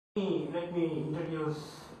Let me introduce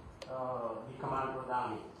the commander of the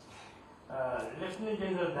army. Lieutenant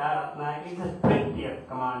General Rathnayake is the 20th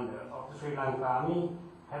commander of the Sri Lanka Army,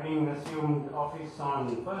 having assumed office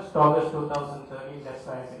on 1st August 2013. That's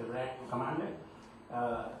why I said a rank commander.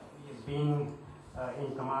 He has been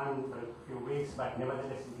in command for a few weeks, but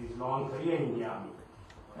nevertheless, with his long career in the army,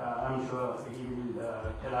 I'm sure he will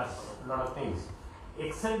tell us a lot of things.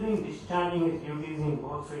 Excelled in discharging his duties in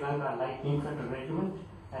both Sri Lanka Light Infantry Regiment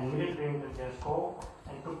and Military Intelligence Corps,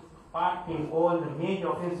 and took part in all the major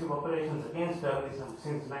offensive operations against terrorism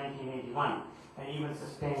since 1981, and even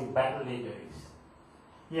sustained battle injuries.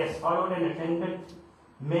 He has followed and attended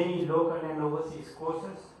many local and overseas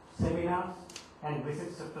courses, seminars, and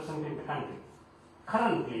visits representing the country.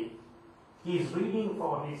 Currently, he is reading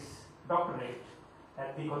for his doctorate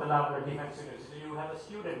at the Kotalawala Defense University. You have a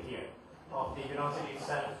student here of the university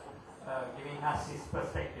itself giving us his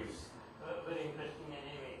perspectives. Very interesting, and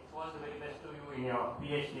anyway, all the very best to you in your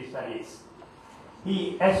PhD studies.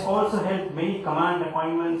 He has also held many command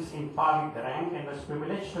appointments in par with the rank and was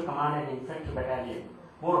privileged to command an infantry battalion.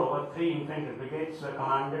 Moreover, 3 infantry brigades were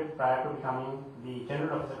commanded prior to becoming the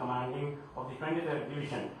General Officer Commanding of the 23rd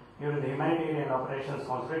Division during the humanitarian operations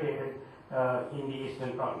consolidated in the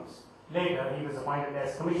Eastern Province. Later, he was appointed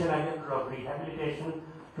as Commissioner General of Rehabilitation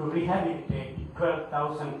to rehabilitate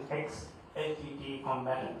 12,000 ex-LTT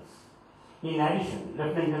combatants. In addition,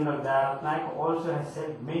 Lieutenant General Rathnayake also has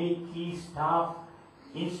held many key staff,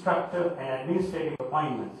 instructor and administrative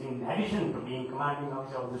appointments, in addition to being Commanding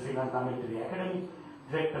Officer of the Sri Lanka Military Academy,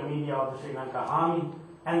 Director Media of the Sri Lanka Army,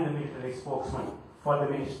 and the military spokesman for the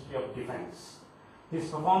Ministry of Defence. His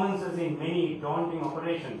performances in many daunting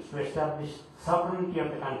operations to establish sovereignty of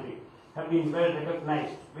the country have been well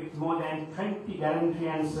recognized with more than 20 gallantry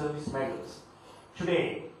and service medals.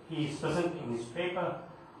 Today, he is presenting his paper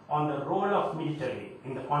on the role of military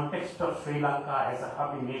in the context of Sri Lanka as a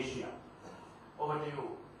hub in Asia. Over to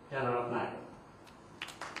you, General Rathnayake.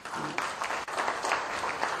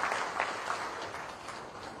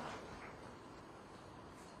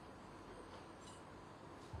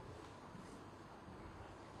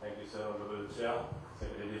 Thank you, Sir Honorable Chair,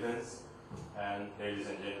 Secretary of Defence, and ladies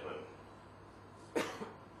and gentlemen.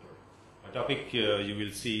 A topic you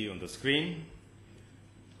will see on the screen.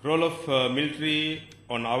 Role of military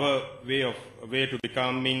on our way to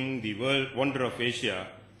becoming the world wonder of Asia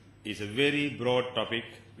is a very broad topic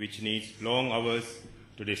which needs long hours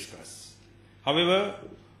to discuss. However,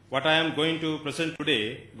 what I am going to present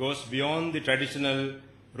today goes beyond the traditional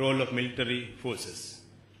role of military forces.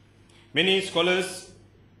 Many scholars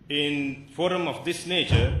in forum of this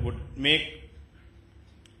nature would make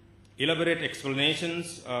elaborate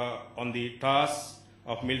explanations on the tasks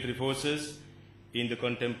of military forces in the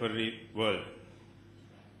contemporary world,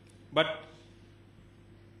 but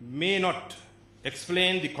may not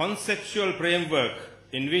explain the conceptual framework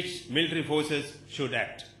in which military forces should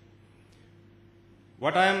act.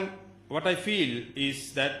 What I feel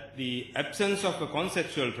is that the absence of a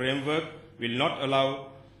conceptual framework will not allow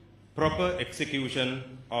proper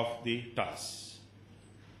execution of the tasks.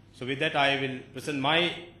 So with that, I will present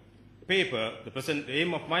my paper. The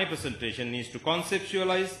aim of my presentation is to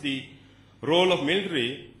conceptualize the role of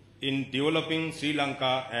military in developing Sri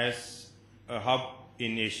Lanka as a hub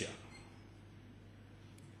in Asia.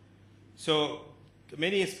 So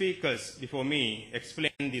many speakers before me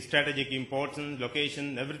explained the strategic importance,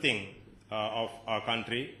 location, everything of our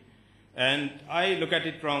country, and I look at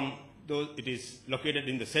it from though it is located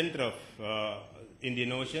in the center of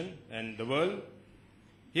Indian Ocean and the world.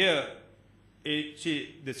 Here,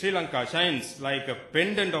 the Sri Lanka shines like a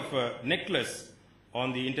pendant of a necklace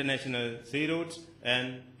on the international sea routes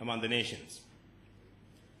and among the nations.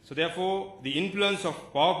 So therefore, the influence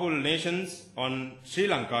of powerful nations on Sri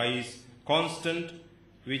Lanka is constant,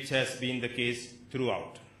 which has been the case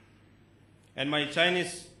throughout. And my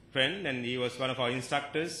Chinese friend, and he was one of our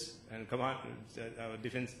instructors and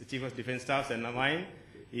the Chief of Defense Staff and mine,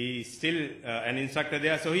 he is still an instructor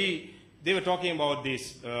there. So they were talking about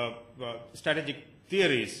these strategic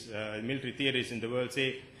theories, military theories in the world,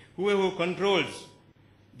 say whoever controls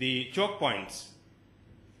the choke points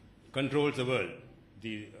controls the world.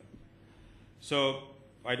 So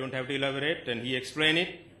I don't have to elaborate, and he explained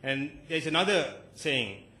it. And there's another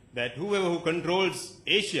saying that whoever who controls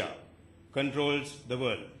Asia controls the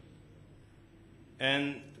world.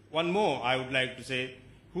 And one more I would like to say,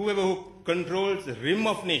 whoever who controls the rim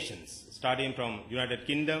of nations, starting from United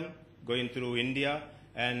Kingdom, going through India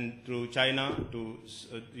and through China to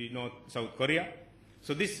South Korea.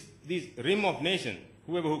 So this rim of nation,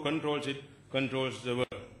 whoever who controls it, controls the world.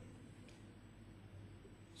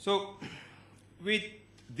 So with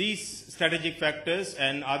these strategic factors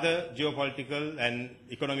and other geopolitical and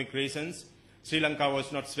economic reasons, Sri Lanka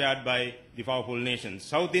was not spared by the powerful nations.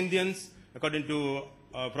 South Indians, according to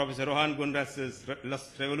Professor Rohan Gundras's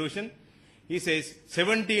last revolution, he says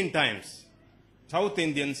 17 times South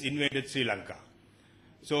Indians invaded Sri Lanka.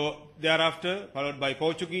 So thereafter, followed by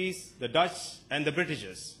Portuguese, the Dutch, and the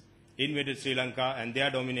Britishers invaded Sri Lanka, and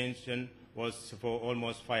their domination was for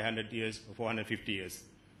almost 500 years, or 450 years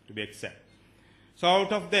to be exact. So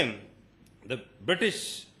out of them, the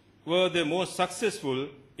British were the most successful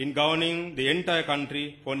in governing the entire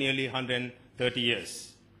country for nearly 130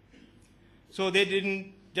 years. So they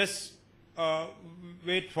didn't just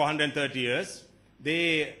wait for 130 years.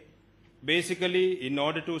 They basically, in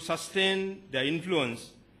order to sustain their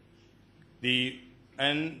influence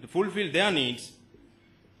and fulfill their needs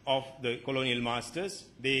of the colonial masters,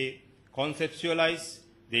 they conceptualize,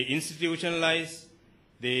 they institutionalize,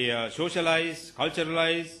 they socialize,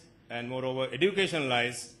 culturalize, and moreover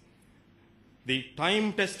educationalize the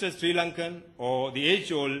time-tested Sri Lankan or the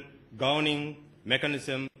age-old governing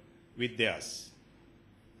mechanism with theirs.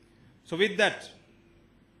 So with that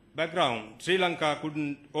background, Sri Lanka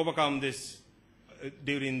couldn't overcome this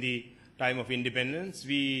during the time of independence.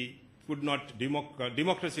 We could not,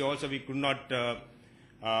 democracy also we could not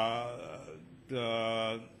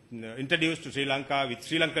introduce to Sri Lanka with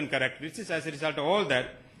Sri Lankan characteristics. As a result of all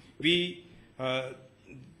that, we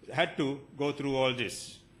had to go through all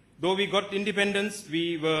this. Though we got independence,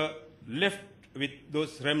 we were left with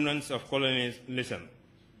those remnants of colonialism.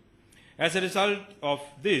 As a result of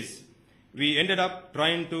this, we ended up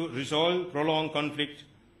trying to resolve prolonged conflict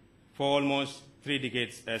for almost 3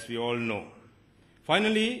 decades, as we all know.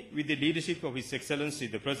 Finally, with the leadership of His Excellency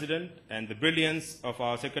the President and the brilliance of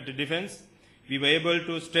our Secretary of Defense, we were able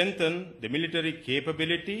to strengthen the military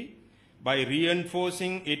capability by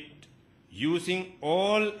reinforcing it using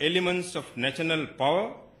all elements of national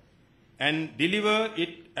power and deliver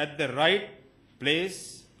it at the right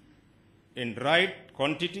place, in right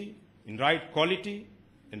quantity, in right quality,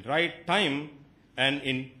 in right time, and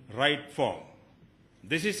in right form.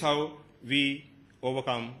 This is how we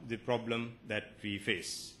overcome the problem that we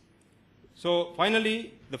face. So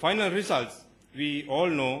finally, the final results, we all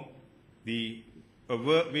know we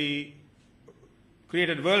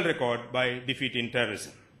created world record by defeating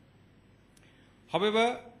terrorism.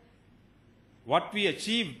 However, what we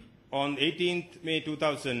achieved on 18th May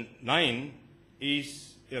 2009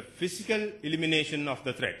 is a physical elimination of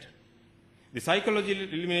the threat. The psychological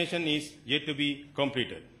elimination is yet to be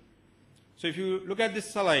completed. So if you look at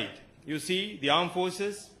this slide, you see the armed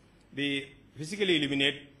forces, they physically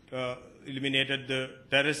eliminated the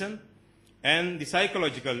terrorism, and the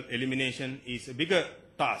psychological elimination is a bigger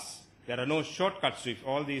task. There are no shortcuts if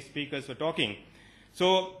all these speakers were talking.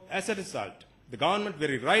 So as a result, the government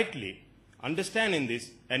very rightly understanding this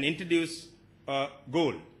and introduced a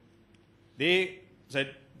goal. They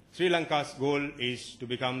said Sri Lanka's goal is to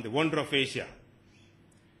become the wonder of Asia.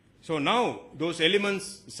 So now those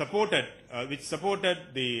elements supported, which supported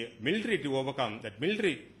the military to overcome that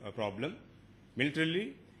military problem,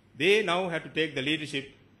 militarily, they now have to take the leadership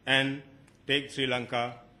and take Sri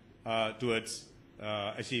Lanka towards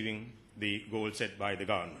achieving the goal set by the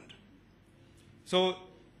government. So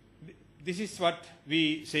this is what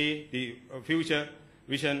we say the future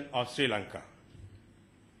vision of Sri Lanka.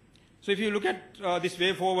 So if you look at this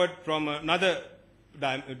way forward from another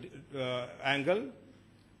angle,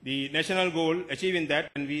 the national goal, achieving that,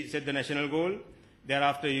 and we set the national goal.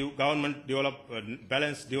 Thereafter, government develop a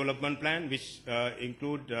balanced development plan, which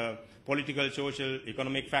include political, social,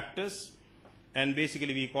 economic factors, and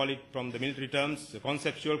basically we call it from the military terms, the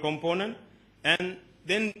conceptual component, and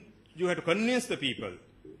then you have to convince the people.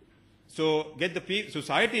 So get the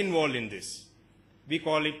society involved in this. We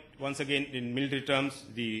call it, once again, in military terms,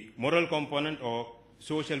 the moral component or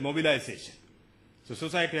social mobilization. So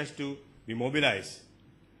society has to be mobilized.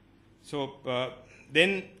 So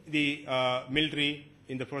then the military,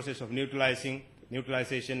 in the process of neutralization,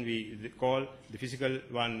 we call the physical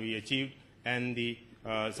one we achieved, and the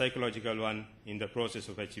psychological one in the process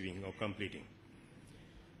of achieving or completing.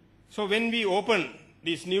 So when we open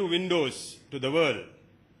these new windows to the world,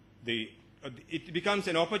 it becomes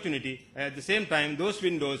an opportunity. At the same time, those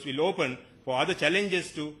windows will open for other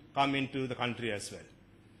challenges to come into the country as well.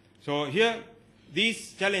 So here,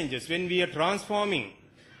 these challenges, when we are transforming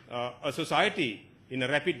a society in a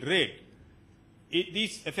rapid rate,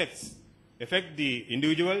 these effects affect the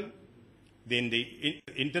individual, then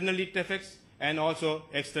internally it affects, and also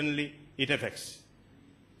externally it affects.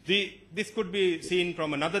 This could be seen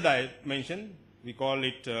from another dimension. We call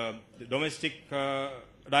it the domestic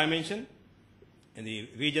dimension. and the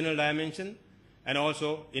regional dimension and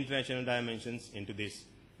also international dimensions into this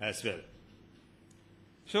as well.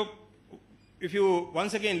 So if you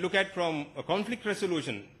once again look at from a conflict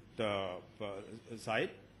resolution side,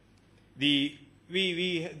 there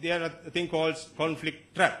are a thing called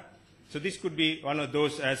conflict trap. So this could be one of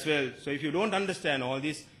those as well. So if you don't understand all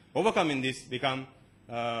this, overcoming this become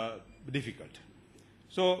difficult.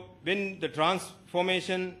 So when the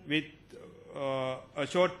transformation with a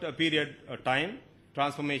short period of time,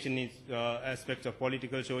 transformation is aspects of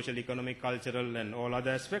political, social, economic, cultural, and all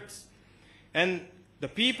other aspects, and the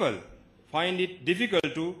people find it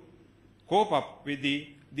difficult to cope up with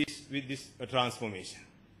this transformation.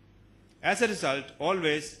 As a result,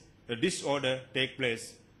 always a disorder take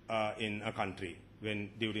place in a country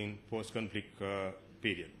during post-conflict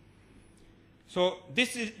period. So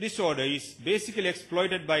this disorder is basically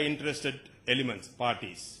exploited by interested elements,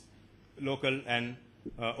 parties, local and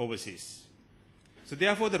overseas. So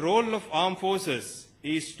therefore, the role of armed forces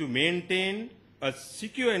is to maintain a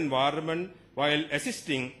secure environment while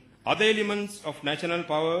assisting other elements of national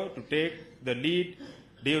power to take the lead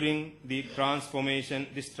during the transformation,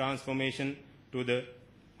 to the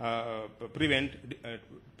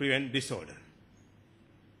prevent disorder.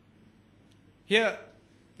 Here,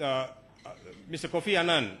 Mr. Kofi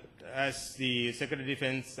Annan, as the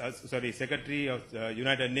Secretary of the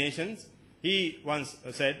United Nations, he once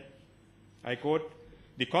said, I quote,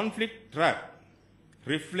 "The conflict trap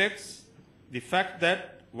reflects the fact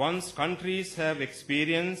that once countries have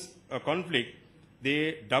experienced a conflict,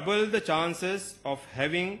 they double the chances of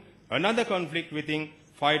having another conflict within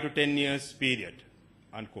 5 to 10 years period,"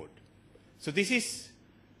 unquote. So this is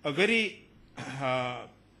a very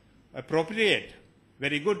appropriate,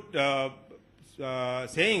 very good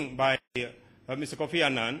saying by Mr. Kofi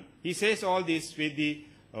Annan. He says all this with the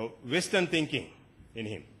Western thinking in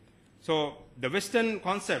him. So the Western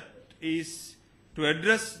concept is to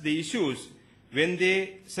address the issues when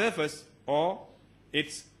they surface or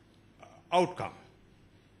its outcome.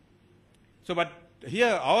 So, but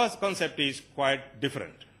here our concept is quite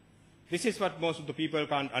different. This is what most of the people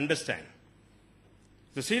can't understand.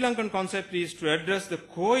 The Sri Lankan concept is to address the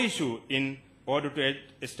core issue in order to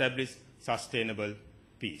establish sustainable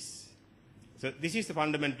peace. So this is the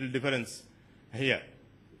fundamental difference here.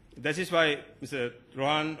 That is why Mr.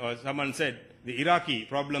 Rohan or someone said the Iraqi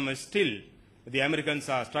problem is still, the Americans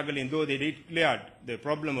are struggling, though they declared the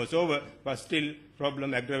problem was over, but still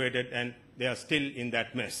problem aggravated and they are still in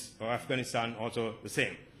that mess. Or Afghanistan also the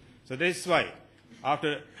same. So that is why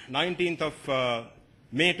after 19th of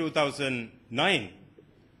May 2009,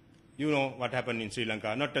 you know what happened in Sri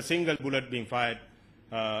Lanka. Not a single bullet being fired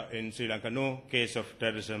in Sri Lanka. No case of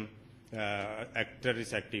terrorism,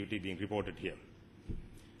 terrorist activity being reported here.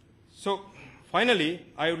 So finally,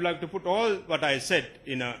 I would like to put all what I said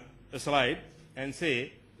in a slide and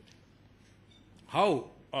say how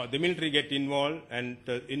the military get involved and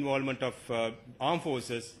the involvement of armed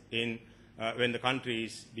forces in when the country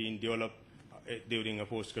is being developed during a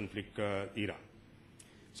post-conflict era.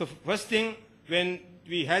 So first thing, when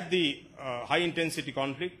we had the high-intensity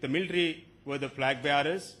conflict, the military were the flag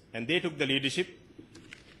bearers and they took the leadership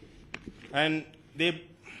and they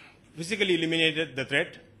physically eliminated the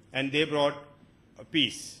threat and they brought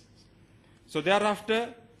peace. So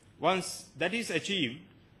thereafter, once that is achieved,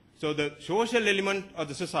 so the social element of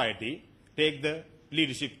the society take the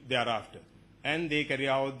leadership thereafter and they carry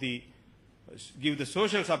out give the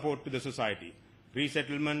social support to the society,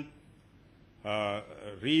 resettlement,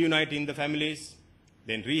 reuniting the families,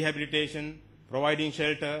 then rehabilitation, providing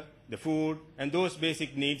shelter, the food, and those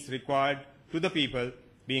basic needs required to the people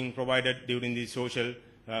being provided during the social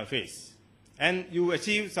phase. And you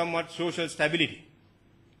achieve somewhat social stability.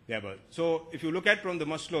 So if you look at from the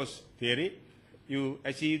Maslow's theory, you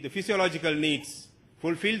achieve the physiological needs,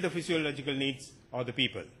 fulfill the physiological needs of the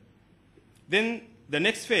people. Then the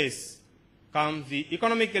next phase comes the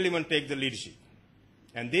economic element takes the leadership.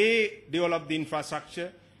 And they develop the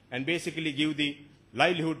infrastructure and basically give the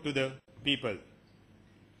livelihood to the people.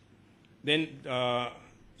 Then,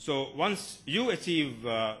 so once you achieve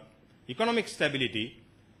economic stability,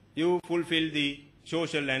 you fulfill the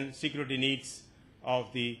social and security needs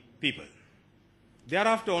of the people.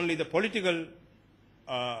 Thereafter, only the political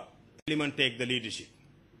element take the leadership.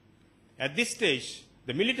 At this stage,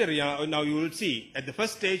 the military, now you will see, at the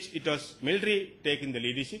first stage, it was military taking the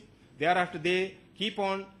leadership. Thereafter, they keep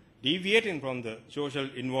on deviating from the social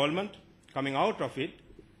involvement, coming out of it,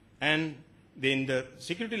 and then the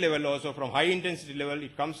security level also from high intensity level,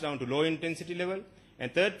 it comes down to low intensity level.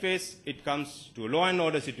 And third phase, it comes to a law and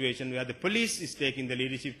order situation where the police is taking the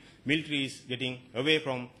leadership, military is getting away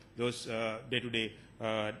from those day-to-day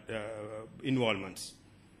involvements.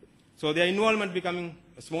 So their involvement becoming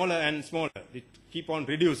smaller and smaller. It keep on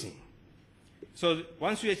reducing. So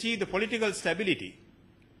once we achieve the political stability,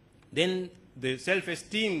 then the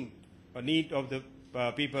self-esteem need of the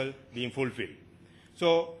people being fulfilled.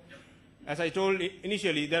 So as I told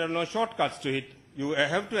initially, there are no shortcuts to it. You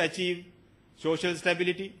have to achieve social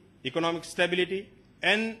stability, economic stability,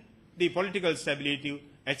 and the political stability to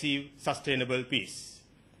achieve sustainable peace.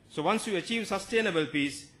 So once you achieve sustainable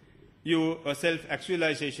peace, your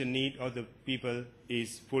self-actualization need of the people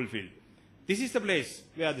is fulfilled. This is the place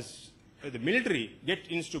where the military get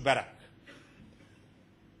into barrack.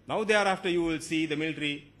 Now thereafter you will see the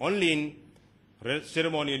military only in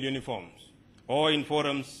ceremonial uniforms or in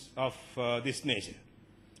forums of this nature.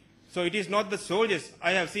 So it is not the soldiers.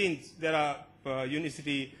 I have seen there are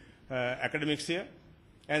university academics here,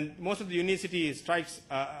 and most of the university strikes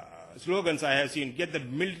slogans I have seen, get the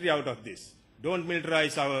military out of this. Don't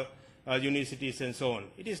militarize our universities and so on.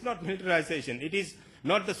 It is not militarization. It is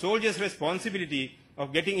not the soldier's responsibility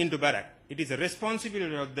of getting into barrack. It is a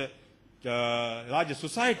responsibility of the larger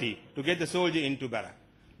society to get the soldier into barrack.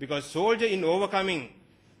 Because soldier in overcoming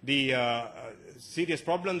the serious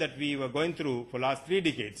problem that we were going through for last 3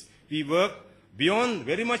 decades, we worked beyond,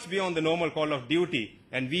 very much beyond the normal call of duty,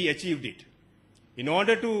 and we achieved it. In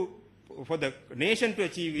order for the nation to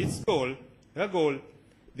achieve its goal, her goal,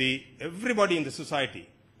 everybody in the society,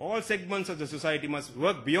 all segments of the society must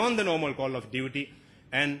work beyond the normal call of duty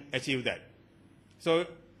and achieve that. So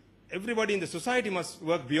everybody in the society must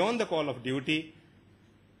work beyond the call of duty.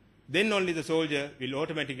 Then only the soldier will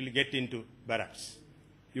automatically get into barracks.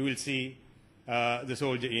 You will see the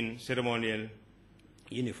soldier in ceremonial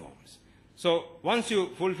uniforms. So once you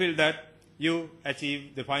fulfill that, you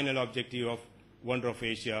achieve the final objective of Wonder of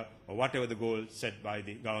Asia, or whatever the goal set by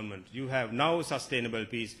the government. You have now sustainable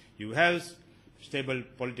peace. You have stable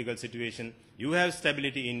political situation. You have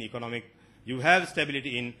stability in economic. You have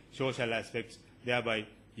stability in social aspects. Thereby,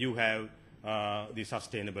 you have the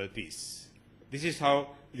sustainable peace. This is how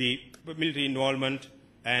the military involvement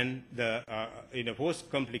and in a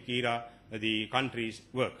post-conflict era, the countries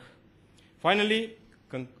work. Finally,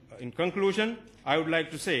 in conclusion, I would like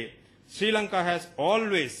to say Sri Lanka has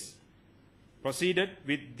always proceeded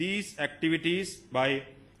with these activities by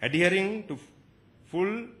adhering to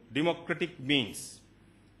full democratic means.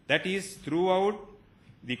 That is, throughout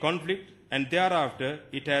the conflict and thereafter,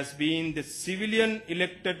 it has been the civilian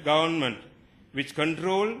elected government which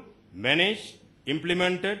controlled, managed,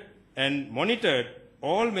 implemented, and monitored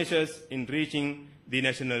all measures in reaching the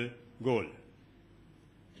national goal.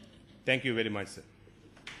 Thank you very much, sir.